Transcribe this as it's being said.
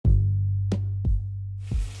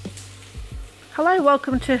Hello,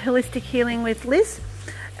 welcome to Holistic Healing with Liz.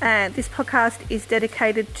 This podcast is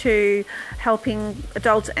dedicated to helping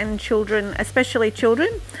adults and children, especially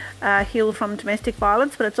children, heal from domestic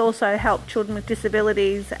violence, but it's also helped children with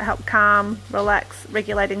disabilities, help calm, relax,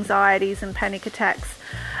 regulate anxieties and panic attacks.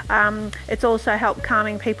 It's also helped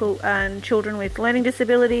calming people and children with learning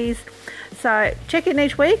disabilities. So check in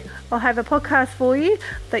each week. I'll have a podcast for you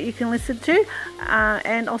that you can listen to,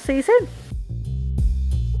 and I'll see you soon.